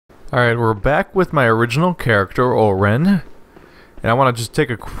Alright, we're back with my original character, Oren. And I want to just take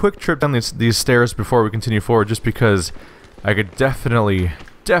a quick trip down these stairs before we continue forward, just because I could definitely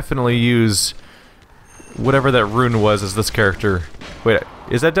use whatever that rune was as this character. Wait,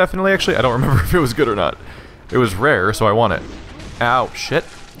 is that definitely actually? I don't remember if it was good or not. It was rare, so I want it. Ow, shit.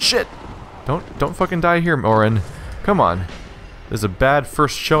 Shit! Don't fucking die here, Oren. Come on. This is a bad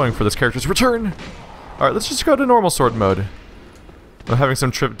first showing for this character's return! Alright, let's just go to normal sword mode. I'm having some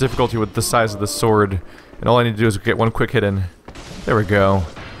difficulty with the size of the sword, and all I need to do is get one quick hit in. There we go.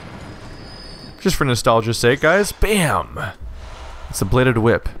 Just for nostalgia's sake, guys. BAM! It's a bladed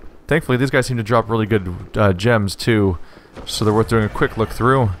whip. Thankfully, these guys seem to drop really good gems, too, so they're worth doing a quick look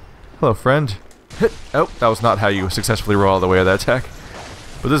through. Hello, friend. Hit! Oh, that was not how you successfully roll all the way of that attack.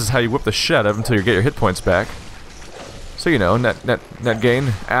 But this is how you whip the shit out of until you get your hit points back. So, you know, net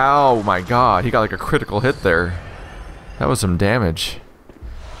gain. Ow, my god, he got like a critical hit there. That was some damage.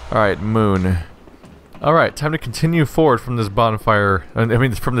 Alright, moon. Alright, time to continue forward from this bonfire. I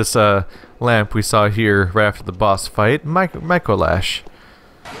mean, from this lamp we saw here right after the boss fight. Mycolash.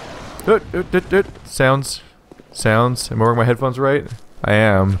 Sounds. Am I wearing my headphones right? I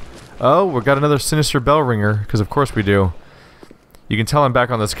am. Oh, we got another sinister bell ringer, because of course we do. You can tell I'm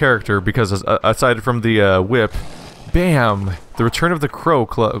back on this character because aside from the whip, bam! The return of the crow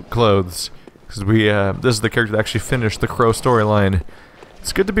clothes. Because this is the character that actually finished the crow storyline.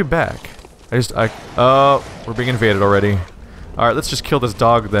 It's good to be back. Oh, we're being invaded already. Alright, let's just kill this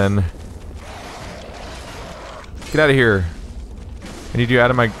dog then. Get out of here. I need you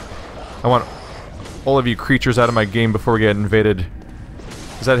out of my... I want all of you creatures out of my game before we get invaded.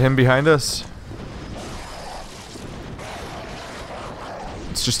 Is that him behind us?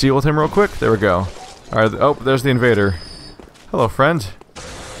 Let's just deal with him real quick. There we go. Alright, oh, there's the invader. Hello, friend.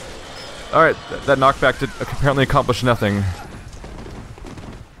 Alright, that knockback did apparently accomplish nothing.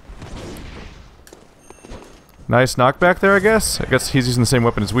 Nice knockback there, I guess? I guess he's using the same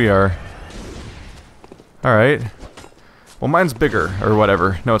weapon as we are. Alright. Well, mine's bigger, or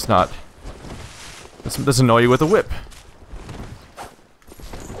whatever. No, it's not. Let's annoy you with a whip.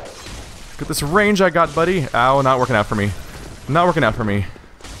 Look at this range I got, buddy. Ow, not working out for me. Not working out for me.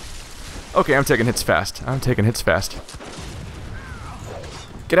 Okay, I'm taking hits fast.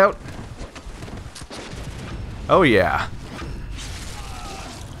 Get out. Oh yeah.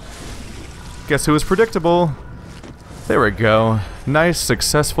 Guess who was predictable? There we go. Nice,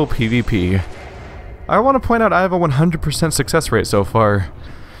 successful PvP. I want to point out I have a 100% success rate so far.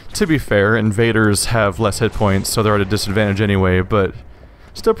 To be fair, invaders have less hit points, so they're at a disadvantage anyway, but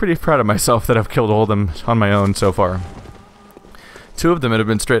still pretty proud of myself that I've killed all of them on my own so far. Two of them have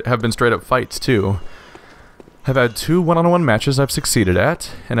been straight up fights too. I've had 2 one-on-one matches I've succeeded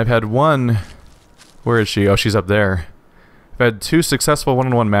at, and I've had one... Where is she? Oh, she's up there. I've had 2 successful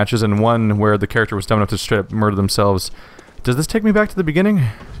one-on-one matches and one where the character was dumb enough to straight up murder themselves. Does this take me back to the beginning?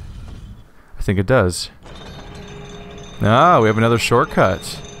 I think it does. Ah, we have another shortcut.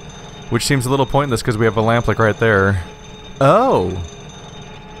 Which seems a little pointless because we have a lamp like right there. Oh!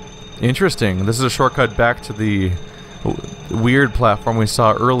 Interesting. This is a shortcut back to the weird platform we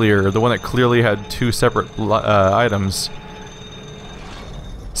saw earlier. The one that clearly had 2 separate items.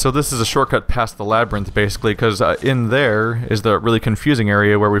 So this is a shortcut past the labyrinth, basically, because in there is the really confusing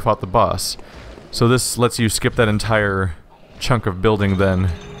area where we fought the boss. So this lets you skip that entire chunk of building then.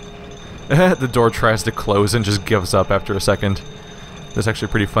 The door tries to close and just gives up after a second. That's actually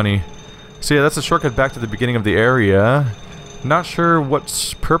pretty funny. So yeah, that's a shortcut back to the beginning of the area. Not sure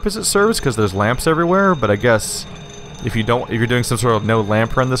what purpose it serves, because there's lamps everywhere, but I guess if you're doing some sort of no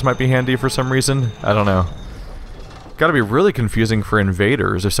lamp run, this might be handy for some reason. I don't know. Gotta be really confusing for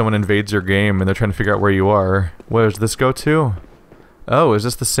invaders if someone invades your game and they're trying to figure out where you are. Where does this go to? Oh, is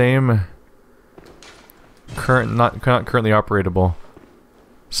this the same... not currently operatable.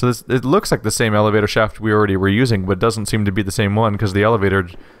 So it looks like the same elevator shaft we already were using, but doesn't seem to be the same one because the elevator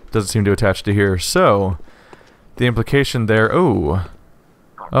doesn't seem to attach to here. So, the implication there... Oh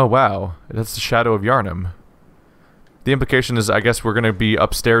wow. That's the shadow of Yharnam. The implication is, I guess we're gonna be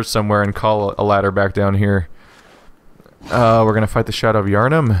upstairs somewhere and call a ladder back down here. We're gonna fight the shadow of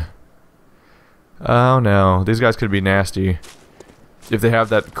Yharnam? Oh no, these guys could be nasty. If they have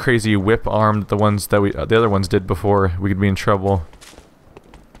that crazy whip arm that the other ones did before, we could be in trouble.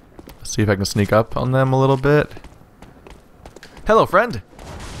 Let's see if I can sneak up on them a little bit. Hello, friend!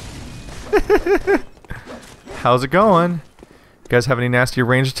 How's it going? You guys have any nasty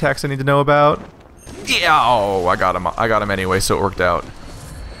range attacks I need to know about? Yeah, oh, I got him anyway, so it worked out.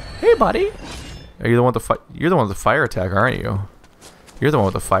 Hey, buddy! Are you the one with the You're the one with the fire attack, aren't you? You're the one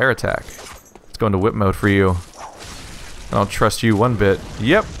with the fire attack. Let's go into whip mode for you. I don't trust you one bit.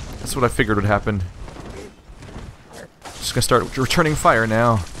 Yep. That's what I figured would happen. Just gonna start returning fire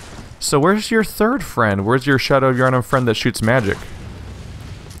now. So where's your third friend? Where's your Shadow of Yharnam friend that shoots magic?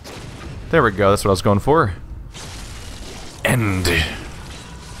 There we go, that's what I was going for. End.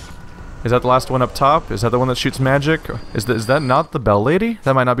 Is that the last one up top? Is that the one that shoots magic? Is that not the Bell Lady?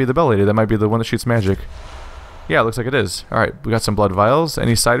 That might not be the Bell Lady, that might be the one that shoots magic. Yeah, it looks like it is. Alright, we got some Blood Vials.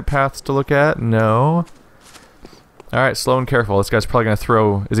 Any side paths to look at? No. Alright, slow and careful. This guy's probably gonna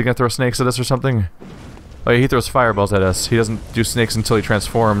throw... Is he gonna throw snakes at us or something? Oh yeah, he throws fireballs at us. He doesn't do snakes until he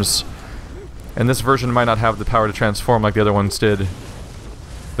transforms. And this version might not have the power to transform like the other ones did.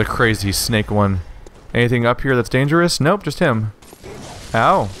 The crazy snake one. Anything up here that's dangerous? Nope, just him.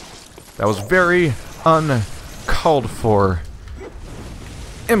 Ow. That was very uncalled for.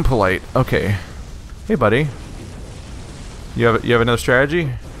 Impolite. Okay. Hey, buddy. You have another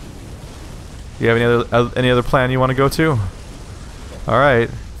strategy? You have any other plan you want to go to? Alright,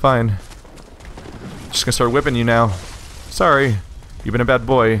 fine. Just gonna start whipping you now. Sorry. You've been a bad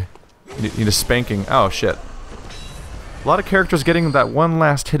boy. You need a spanking. Oh, shit. A lot of characters getting that one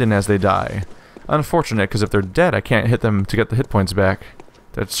last hit in as they die. Unfortunate, because if they're dead, I can't hit them to get the hit points back.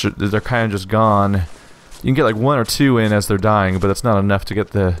 They're kind of just gone. You can get like 1 or 2 in as they're dying, but that's not enough to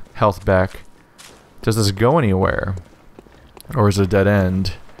get the health back. Does this go anywhere? Or is it a dead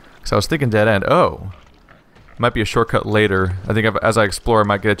end? Because I was thinking dead end. Oh. Might be a shortcut later. I think as I explore, I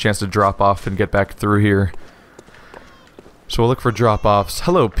might get a chance to drop off and get back through here. So we'll look for drop-offs.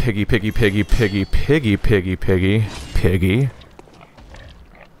 Hello, piggy, piggy, piggy, piggy, piggy, piggy, piggy, piggy.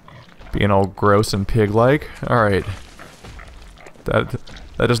 Being all gross and pig-like. Alright. That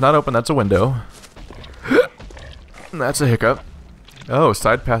does not open, that's a window. That's a hiccup. Oh,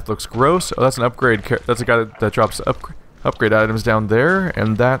 side path looks gross. Oh, that's an upgrade. That's a guy that drops upgrade items down there,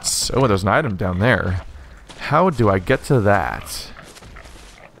 and that's... Oh, there's an item down there. How do I get to that?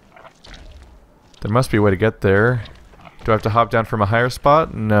 There must be a way to get there. Do I have to hop down from a higher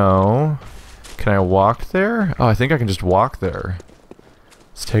spot? No. Can I walk there? Oh, I think I can just walk there.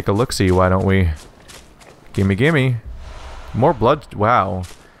 Let's take a look-see, why don't we? Gimme, gimme. More blood. Wow.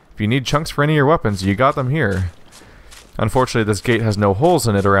 If you need chunks for any of your weapons, you got them here. Unfortunately, this gate has no holes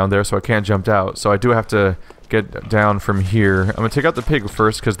in it around there, so I can't jump out. So I do have to get down from here. I'm gonna take out the pig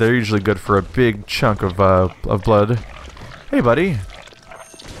first, because they're usually good for a big chunk of blood. Hey, buddy.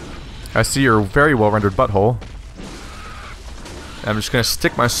 I see your very well-rendered butthole. I'm just gonna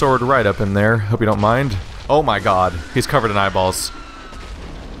stick my sword right up in there. Hope you don't mind. Oh my god. He's covered in eyeballs.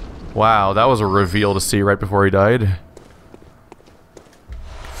 Wow, that was a reveal to see right before he died.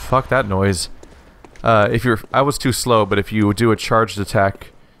 Fuck that noise. I was too slow, but if you do a charged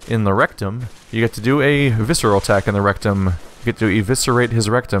attack in the rectum, you get to do a visceral attack in the rectum. You get to eviscerate his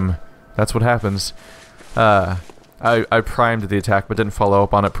rectum. That's what happens. I primed the attack, but didn't follow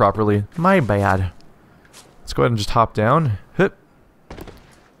up on it properly. My bad. Let's go ahead and just hop down. Hip.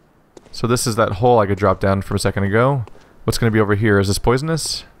 So this is that hole I could drop down from a second ago. What's going to be over here? Is this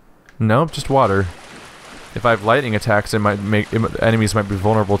poisonous? Nope, just water. If I have lightning attacks, enemies might be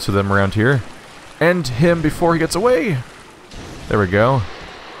vulnerable to them around here. End him before he gets away! There we go.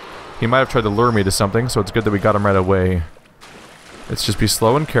 He might have tried to lure me to something, so it's good that we got him right away. Let's just be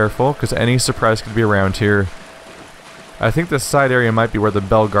slow and careful, because any surprise could be around here. I think this side area might be where the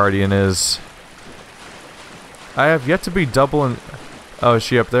Bell Guardian is. I have yet to be double in... Oh, is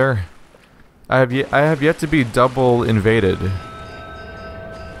she up there? I have yet to be double invaded.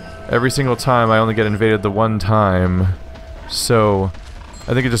 Every single time I only get invaded the one time. So,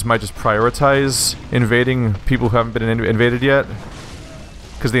 I think it might just prioritize invading people who haven't been invaded yet.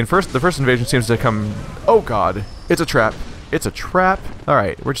 Because the first invasion seems to come... Oh god! It's a trap! It's a trap!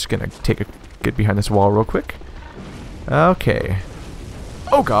 Alright, we're just gonna get behind this wall real quick. Okay.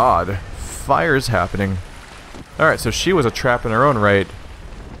 Oh god! Fire's happening. Alright, so she was a trap in her own right.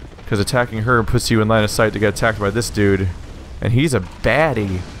 Because attacking her puts you in line of sight to get attacked by this dude. And he's a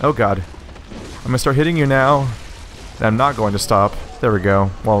baddie. Oh god. I'm gonna start hitting you now. And I'm not going to stop. There we go.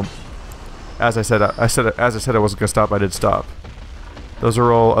 Well, as I said I wasn't gonna stop, I did stop. Those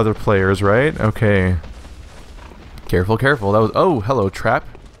are all other players, right? Okay. Careful, careful. That was... Oh, hello, trap.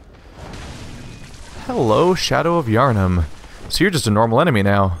 Hello, Shadow of Yharnam. So you're just a normal enemy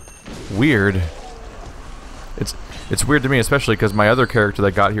now. Weird. It's weird to me, especially because my other character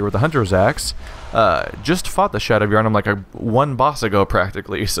that got here with the Hunter's Axe just fought the Shadow of Yharnam like one boss ago,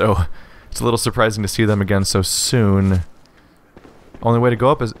 practically, so it's a little surprising to see them again so soon. Only way to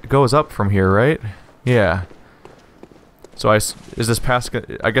go is up from here, right? Yeah. So I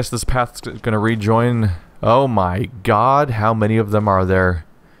guess this path's gonna rejoin... Oh my god, how many of them are there?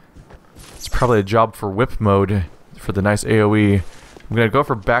 It's probably a job for whip mode, for the nice AoE I'm gonna go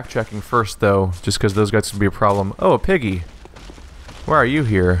for backtracking first, though, just because those guys could be a problem. Oh, a piggy. Why are you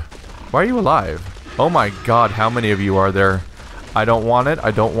here? Why are you alive? Oh my god, how many of you are there? I don't want it,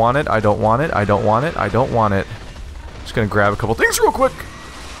 I don't want it, I don't want it, I don't want it, I don't want it. Just gonna grab a couple things real quick.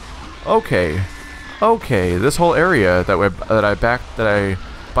 Okay. Okay, this whole area that I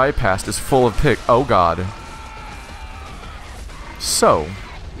bypassed is full of pig. Oh god. So,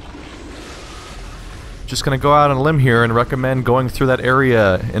 just gonna go out on a limb here and recommend going through that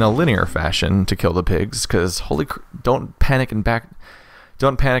area in a linear fashion to kill the pigs, because don't panic and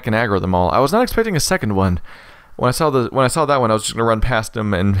aggro them all. I was not expecting a second one. When I saw that one, I was just gonna run past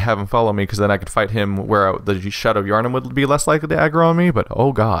him and have him follow me, because then I could fight him where the Shadow of Yharnam would be less likely to aggro on me. But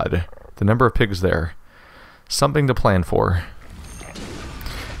oh god, the number of pigs there, something to plan for.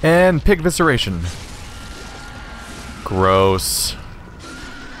 And pig visceration. Gross.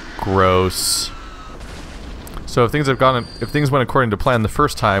 Gross. So if things went according to plan the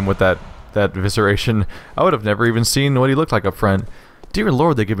first time with that visceration, I would have never even seen what he looked like up front. Dear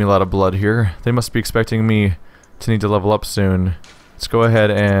lord, they give me a lot of blood here. They must be expecting me to need to level up soon. Let's go ahead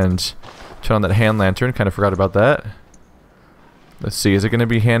and turn on that hand lantern. Kind of forgot about that. Let's see, is it going to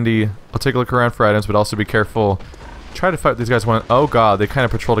be handy? I'll take a look around for items, but also be careful. Try to fight these guys one. Oh god, they kind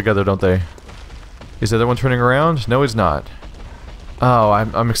of patrol together, don't they? Is the other one turning around? No, he's not. Oh,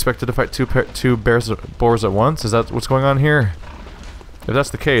 I'm expected to fight two boars at once? Is that what's going on here? If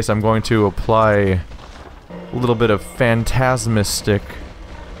that's the case, I'm going to apply a little bit of phantasmistic...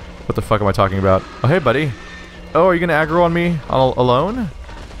 What the fuck am I talking about? Oh, hey, buddy. Oh, are you gonna aggro on me alone?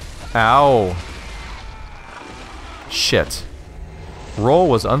 Ow. Shit. Roll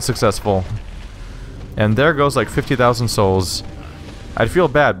was unsuccessful. And there goes like 50,000 souls. I'd feel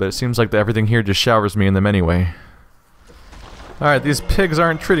bad, but it seems like everything here just showers me in them anyway. Alright, these pigs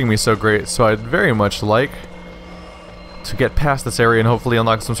aren't treating me so great, so I'd very much like to get past this area and hopefully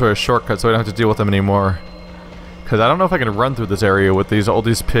unlock some sort of shortcut so I don't have to deal with them anymore. Because I don't know if I can run through this area with all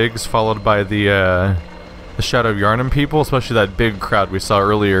these pigs followed by the Shadow of Yharnam people, especially that big crowd we saw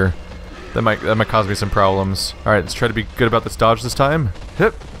earlier. That might cause me some problems. Alright, let's try to be good about this dodge this time.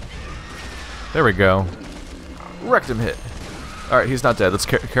 Hit! There we go. Wrecked him hit. Alright, he's not dead. Let's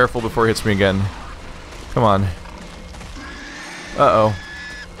be careful before he hits me again. Come on. Uh-oh.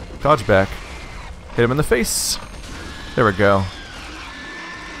 Dodge back. Hit him in the face. There we go.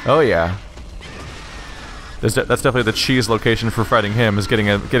 Oh yeah. That's definitely the cheese location for fighting him, is getting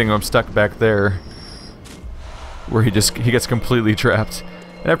him stuck back there. Where he gets completely trapped.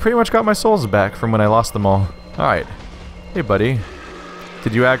 And I pretty much got my souls back from when I lost them all. Alright. Hey buddy.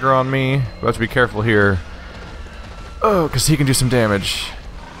 Did you aggro on me? We have to be careful here. Oh, because he can do some damage.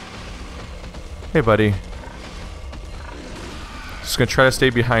 Hey buddy. Just gonna try to stay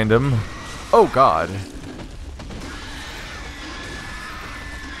behind him. Oh god.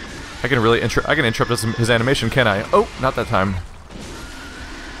 I can interrupt his animation, can I? Oh, not that time.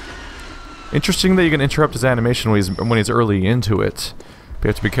 Interesting that you can interrupt his animation when he's early into it. But you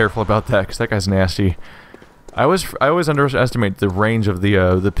have to be careful about that, because that guy's nasty. I always underestimate the range of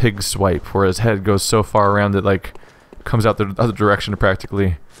the pig swipe, where his head goes so far around that like comes out the other direction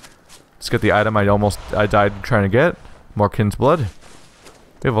practically. Let's get the item I died trying to get. More kin's blood.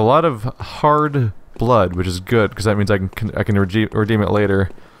 We have a lot of hard blood, which is good because that means I can redeem it later.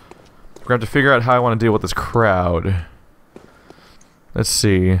 We're gonna have to figure out how I want to deal with this crowd. Let's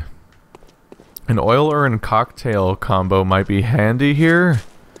see. An oil urn cocktail combo might be handy here,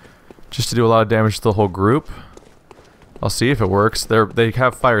 just to do a lot of damage to the whole group. I'll see if it works. They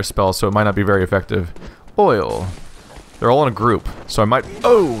have fire spells, so it might not be very effective. Oil. They're all in a group, so I might...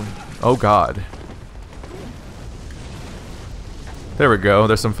 Oh god. There we go.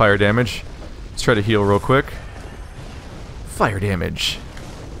 There's some fire damage. Let's try to heal real quick. Fire damage.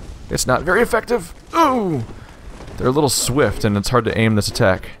 It's not very effective. Ooh! They're a little swift, and it's hard to aim this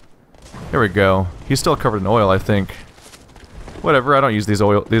attack. There we go. He's still covered in oil, I think. Whatever, I don't use this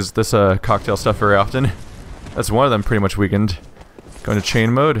cocktail stuff very often. That's one of them pretty much weakened. Going to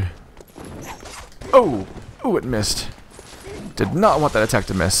chain mode. Oh! Ooh, it missed. Did not want that attack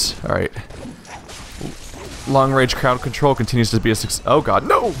to miss. Alright. Long range crowd control continues to be a success. Oh god,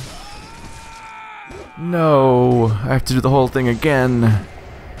 no! No, I have to do the whole thing again.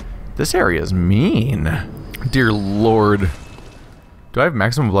 This area is mean. Dear lord. Do I have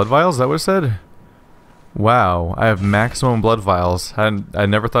maximum blood vials? Is that what it said? Wow, I have maximum blood vials. I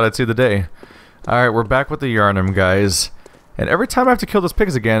never thought I'd see the day. Alright, we're back with the Yharnam, guys. And every time I have to kill those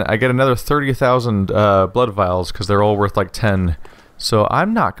pigs again, I get another 30,000 blood vials, because they're all worth like 10. So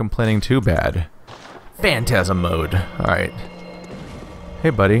I'm not complaining too bad. Phantasm mode. Alright. Hey,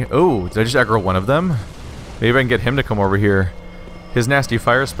 buddy. Oh, did I just aggro one of them? Maybe I can get him to come over here. His nasty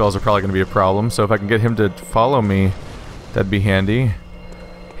fire spells are probably going to be a problem, so if I can get him to follow me, that'd be handy.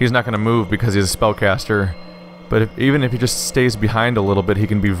 He's not going to move because he's a spellcaster, but even if he just stays behind a little bit, he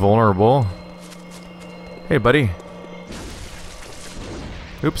can be vulnerable. Hey, buddy.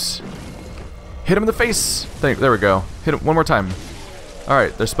 Oops. Hit him in the face! There we go. Hit him one more time.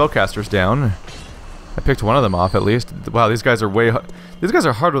 Alright, their spellcaster's down. I picked one of them off at least. Wow, these guys are these guys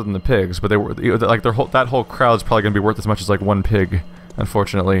are harder than the pigs, but they were like that whole crowd's probably gonna be worth as much as like one pig,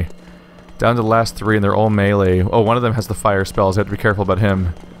 unfortunately. Down to the last 3 and they're all melee. Oh, one of them has the fire spells. I have to be careful about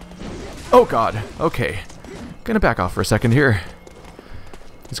him. Oh god. Okay. Gonna back off for a second here.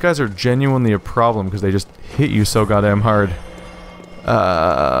 These guys are genuinely a problem because they just hit you so goddamn hard. We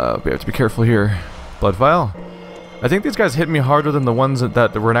have to be careful here. Blood Vial. I think these guys hit me harder than the ones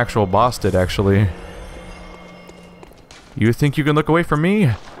that were an actual boss did, actually. You think you can look away from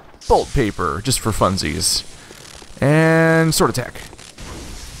me? Bolt paper, just for funsies. And sword attack.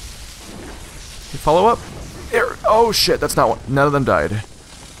 Follow up. There. Oh shit, that's not one. None of them died.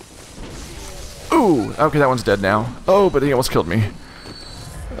 Ooh, okay, that one's dead now. Oh, but he almost killed me.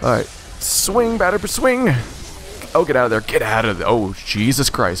 Alright. Swing, batter, swing! Oh, get out of there. Get out of there. Oh, Jesus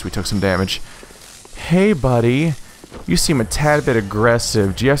Christ, we took some damage. Hey, buddy. You seem a tad bit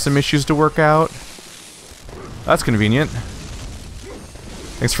aggressive. Do you have some issues to work out? That's convenient.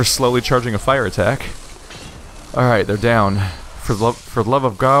 Thanks for slowly charging a fire attack. Alright, they're down. For the love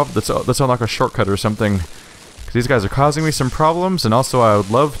of God, let's unlock a shortcut or something. Because these guys are causing me some problems, and also I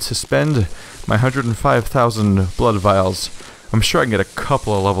would love to spend my 105,000 blood vials. I'm sure I can get a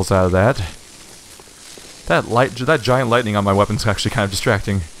couple of levels out of that. That giant lightning on my weapon's actually kind of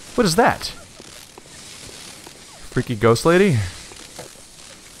distracting. What is that? Freaky ghost lady?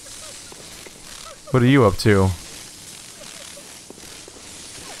 What are you up to?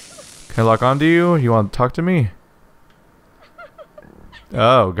 Can I lock onto you? You want to talk to me?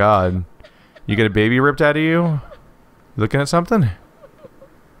 Oh god. You get a baby ripped out of you? You looking at something?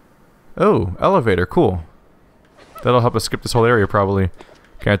 Oh, elevator, cool. That'll help us skip this whole area probably.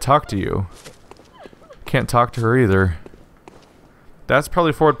 Can I talk to you? Can't talk to her either. That's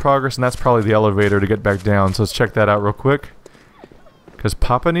probably forward progress, and that's probably the elevator to get back down, so let's check that out real quick. Because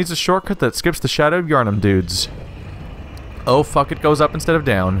Papa needs a shortcut that skips the Shadow Yharnam dudes. Oh fuck, it goes up instead of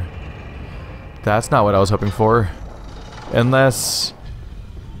down. That's not what I was hoping for. Unless...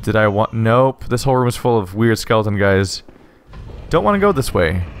 Did I want... Nope, this whole room is full of weird skeleton guys. Don't want to go this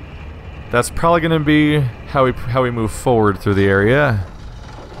way. That's probably going to be how we move forward through the area.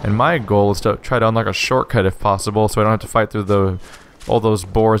 And my goal is to try to unlock a shortcut if possible, so I don't have to fight through all those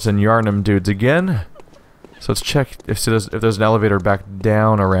Boars and Yharnam dudes again. So let's check if there's an elevator back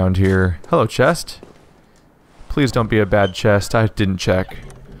down around here. Hello, chest. Please don't be a bad chest. I didn't check.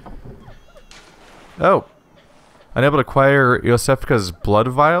 Oh. Unable to acquire Yosefka's Blood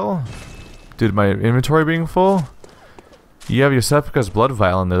Vial? Due to my inventory being full? You have Yosefka's Blood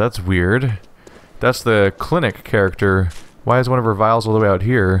Vial in there. That's weird. That's the clinic character. Why is one of her vials all the way out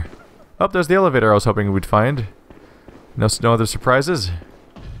here? Oh, there's the elevator I was hoping we'd find. No other surprises?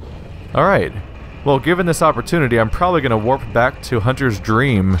 Alright. Well, given this opportunity, I'm probably going to warp back to Hunter's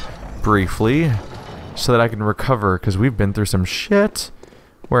Dream briefly so that I can recover, because we've been through some shit.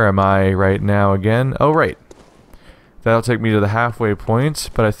 Where am I right now again? Oh, right. That'll take me to the halfway point,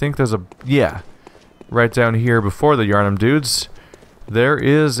 but I think there's a... Yeah. Right down here before the Yharnam dudes, there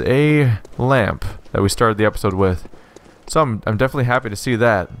is a lamp that we started the episode with. So I'm definitely happy to see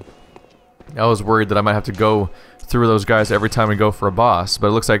that. I was worried that I might have to go through those guys every time we go for a boss, but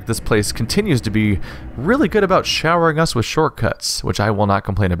it looks like this place continues to be really good about showering us with shortcuts, which I will not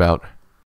complain about.